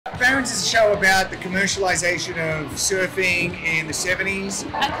Barons is a show about the commercialisation of surfing in the 70s.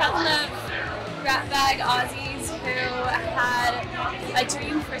 A couple of ratbag Aussies who had a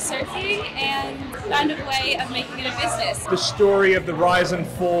dream for surfing and found a way of making it a business. The story of the rise and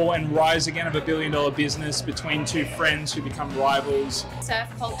fall and rise again of a billion-dollar business between two friends who become rivals. Surf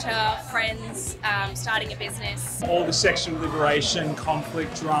culture, friends, starting a business. All the sexual liberation,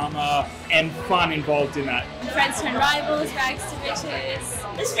 conflict, drama, and fun involved in that. Friends turn rivals, rags to riches.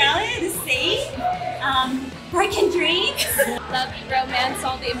 Australia, the sea, broken dreams. Love, romance,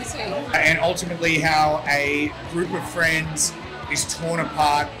 all the in-between. And ultimately how a group of friends is torn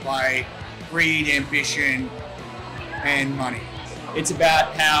apart by greed, ambition, and money. It's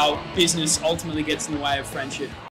about how business ultimately gets in the way of friendship.